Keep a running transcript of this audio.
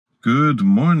Good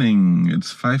morning.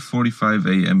 It's 5:45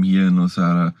 a.m. here in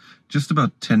Nosara, just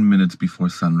about 10 minutes before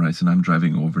sunrise, and I'm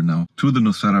driving over now to the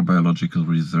Nosara Biological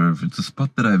Reserve. It's a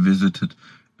spot that I visited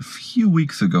a few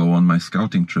weeks ago on my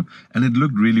scouting trip, and it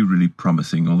looked really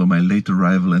promising, although my late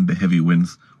arrival and the heavy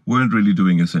winds weren't really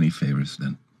doing us any favors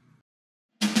then.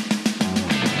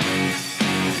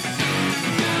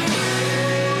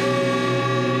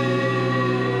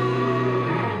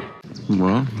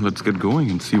 Well, let's get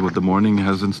going and see what the morning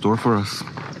has in store for us.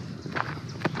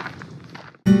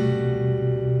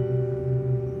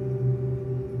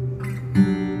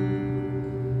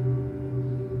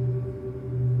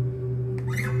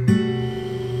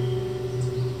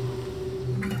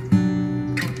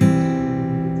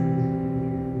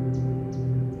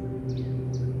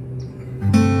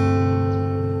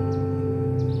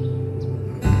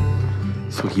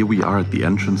 So here we are at the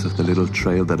entrance of the little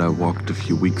trail that I walked a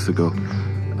few weeks ago,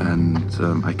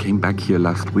 and I came back here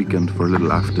last weekend for a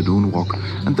little afternoon walk,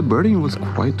 and the birding was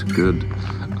quite good,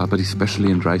 but especially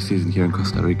in dry season here in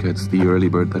Costa Rica, it's the early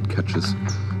bird that catches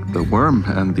the worm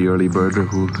and the early birder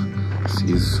who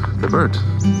sees the bird.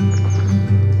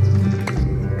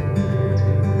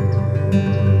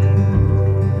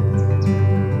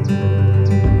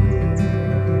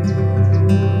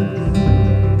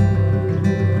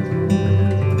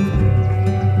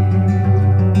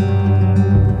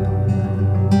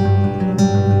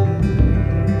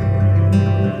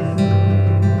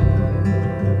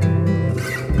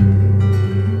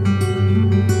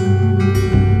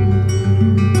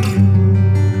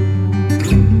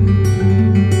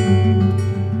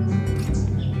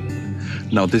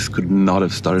 Now this could not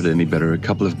have started any better. A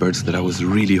couple of birds that I was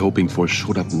really hoping for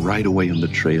showed up right away on the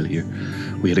trail here.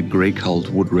 We had a grey-cowled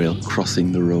wood-rail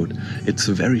crossing the road. It's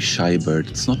a very shy bird.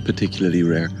 It's not particularly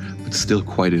rare, but still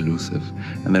quite elusive.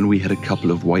 And then we had a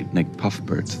couple of white-necked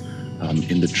puffbirds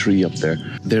in the tree up there.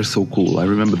 They're so cool. I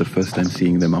remember the first time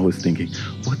seeing them, I was thinking,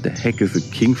 what the heck is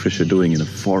a kingfisher doing in a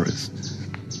forest?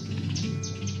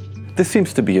 This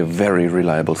seems to be a very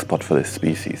reliable spot for this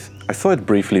species. I saw it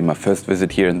briefly in my first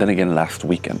visit here and then again last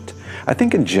weekend. I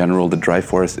think in general the dry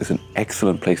forest is an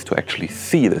excellent place to actually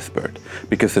see this bird,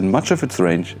 because in much of its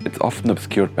range it's often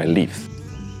obscured by leaves.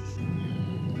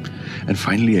 And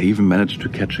finally I even managed to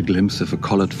catch a glimpse of a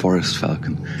collared forest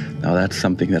falcon. Now that's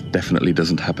something that definitely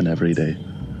doesn't happen every day.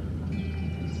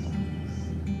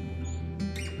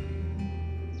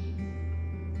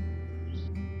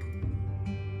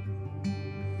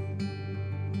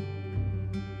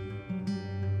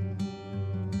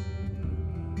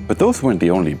 But those weren't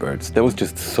the only birds. There was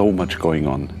just so much going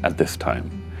on at this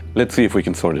time. Let's see if we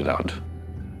can sort it out.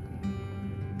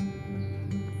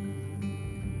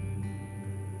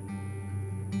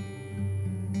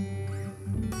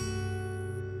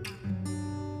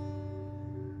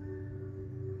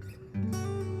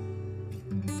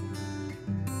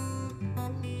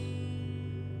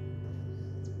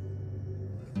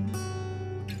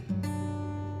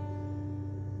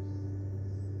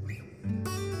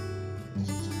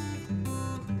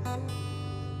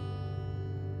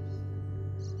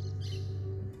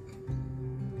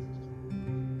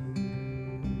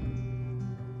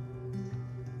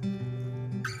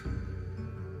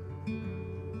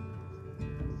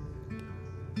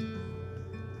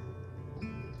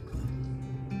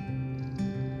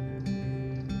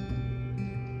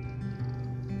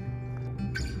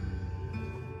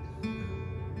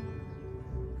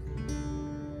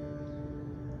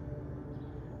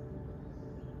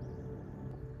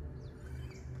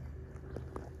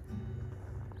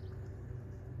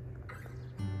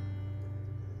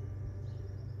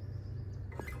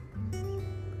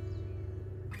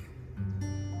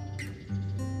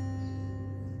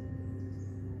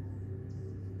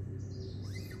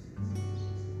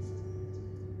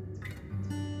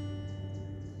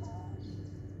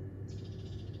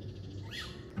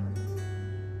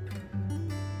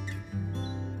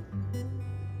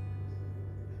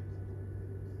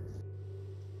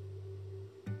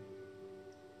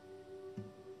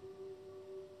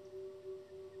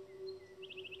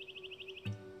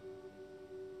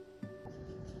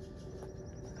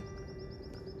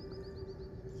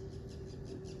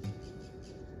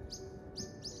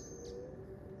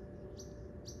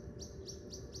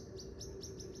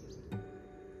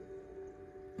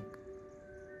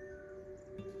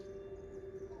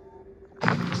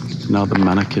 Now the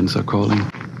mannequins are calling.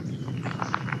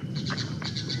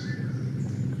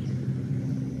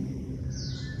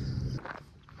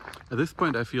 At this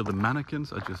point I feel the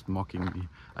mannequins are just mocking me.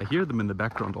 I hear them in the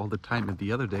background all the time, and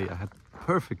the other day I had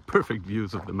perfect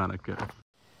views of the mannequin.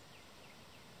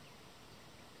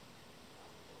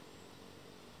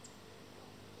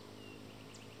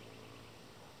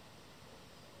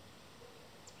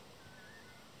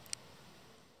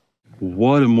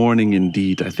 What a morning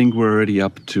indeed. I think we're already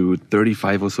up to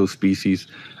 35 or so species.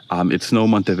 It's no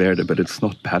Monteverde, but it's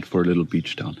not bad for a little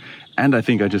beach town. And I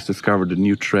think I just discovered a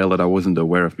new trail that I wasn't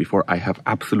aware of before. I have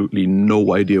absolutely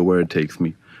no idea where it takes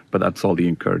me, but that's all the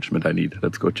encouragement I need.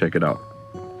 Let's go check it out.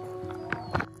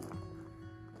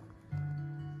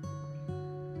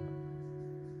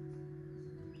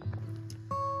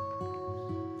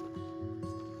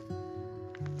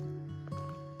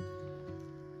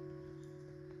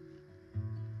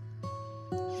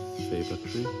 Saber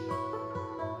tree.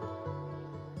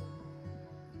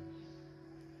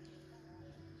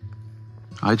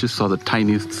 I just saw the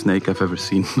tiniest snake I've ever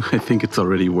seen. I think it's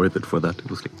already worth it for that. It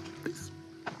was like this.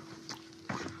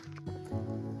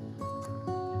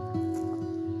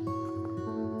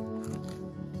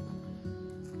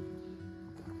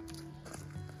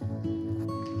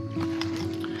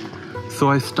 So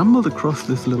I stumbled across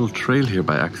this little trail here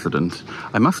by accident.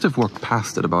 I must have walked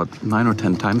past it about 9 or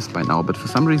 10 times by now, but for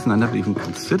some reason I never even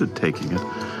considered taking it.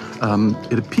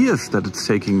 It appears that it's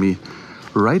taking me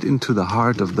right into the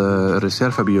heart of the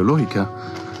Reserva Biológica,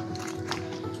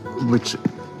 which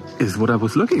is what I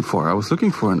was looking for. I was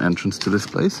looking for an entrance to this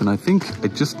place, and I think I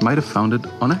just might have found it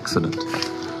on accident.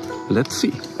 Let's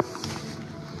see.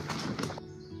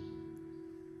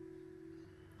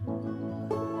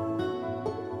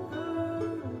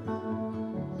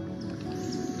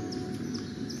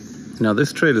 Now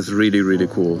this trail is really, really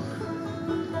cool.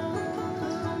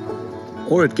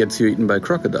 Or it gets you eaten by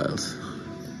crocodiles.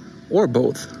 Or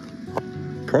both.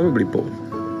 Probably both.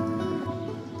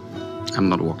 I'm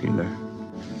not walking there.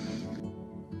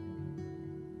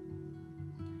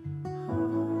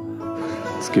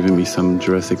 It's giving me some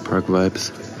Jurassic Park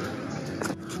vibes.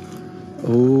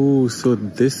 Oh, so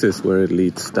this is where it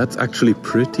leads. That's actually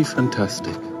pretty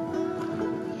fantastic.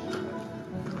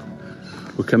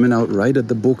 We're coming out right at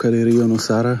the Boca de Rio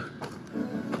Nosara.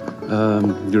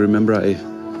 You remember I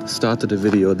started a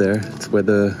video there. It's where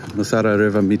the Nosara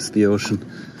River meets the ocean.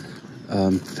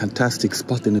 Fantastic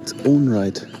spot in its own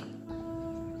right.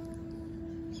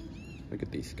 Look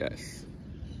at these guys.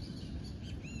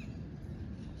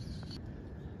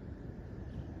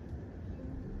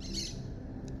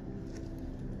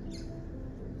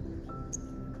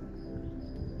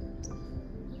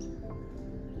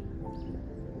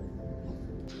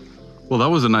 Well, that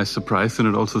was a nice surprise, and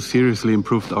it also seriously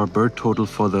improved our bird total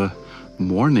for the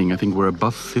morning. I think we're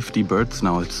above 50 birds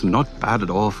now. It's not bad at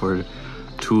all for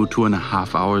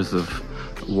 2.5 hours of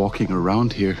walking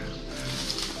around here.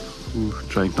 Ooh,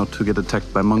 trying not to get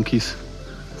attacked by monkeys.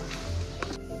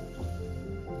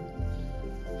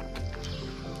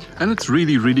 And it's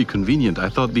really, really convenient. I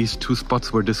thought these two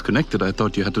spots were disconnected. I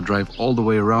thought you had to drive all the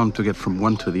way around to get from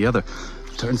one to the other.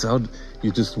 Turns out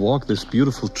you just walk this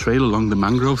beautiful trail along the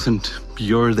mangroves and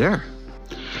you're there.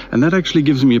 And that actually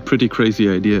gives me a pretty crazy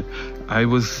idea. I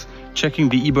was checking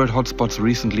the eBird hotspots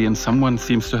recently, and someone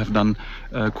seems to have done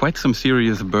quite some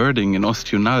serious birding in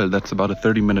Ostional. That's about a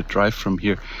 30-minute drive from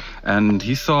here. And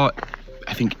he saw,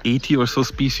 I think, 80 or so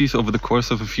species over the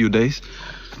course of a few days.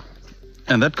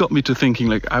 And that got me to thinking,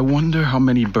 like, I wonder how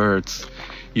many birds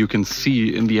you can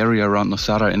see in the area around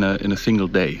Nosara in a single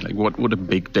day. Like, what would a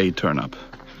big day turn up?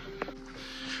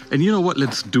 And you know what,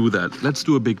 let's do that. Let's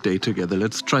do a big day together.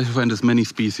 Let's try to find as many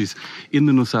species in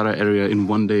the Nosara area in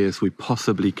one day as we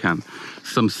possibly can.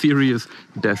 Some serious,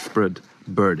 desperate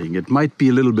birding. It might be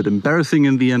a little bit embarrassing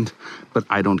in the end, but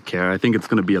I don't care. I think it's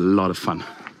going to be a lot of fun.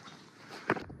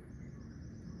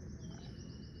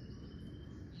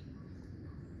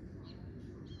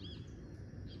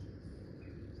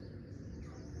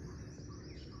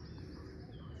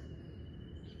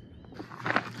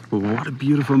 What a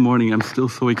beautiful morning. I'm still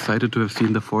so excited to have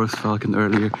seen the forest falcon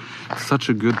earlier. Such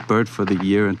a good bird for the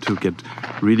year, and to get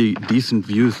really decent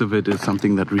views of it is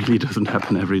something that really doesn't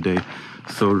happen every day.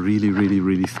 So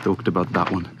really stoked about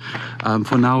that one.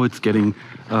 For now it's getting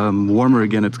warmer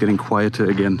again, it's getting quieter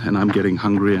again, and I'm getting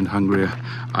hungrier and hungrier.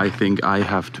 I think I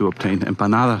have to obtain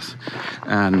empanadas,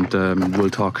 and we'll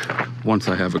talk once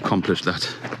I have accomplished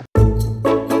that.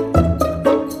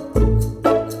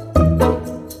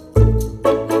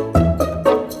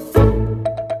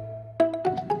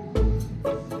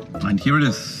 And here it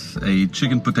is, a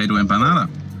chicken potato empanada.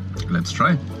 Let's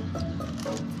try.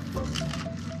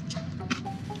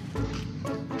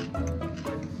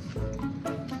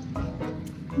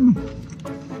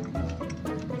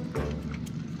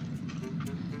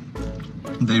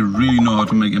 They really know how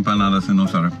to make empanadas in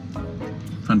Nosara.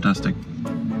 Fantastic.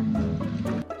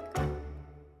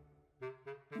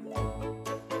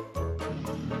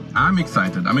 I'm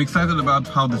excited. I'm excited about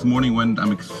how this morning went.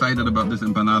 I'm excited about this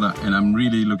empanada, and I'm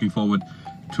really looking forward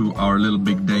to our little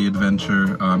big day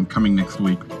adventure coming next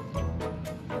week.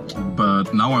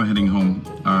 But now I'm heading home.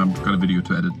 I've got a video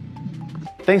to edit.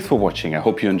 Thanks for watching. I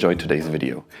hope you enjoyed today's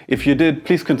video. If you did,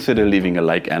 please consider leaving a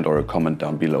like and or a comment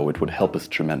down below. It would help us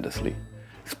tremendously.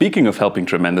 Speaking of helping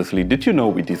tremendously, did you know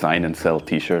we design and sell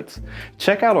t-shirts?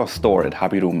 Check out our store at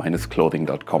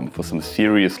habiru-clothing.com for some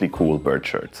seriously cool bird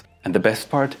shirts. And the best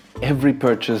part, every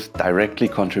purchase directly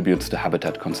contributes to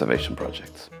habitat conservation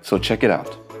projects. So check it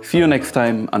out. See you next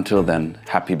time. Until then,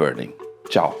 happy birding.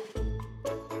 Ciao.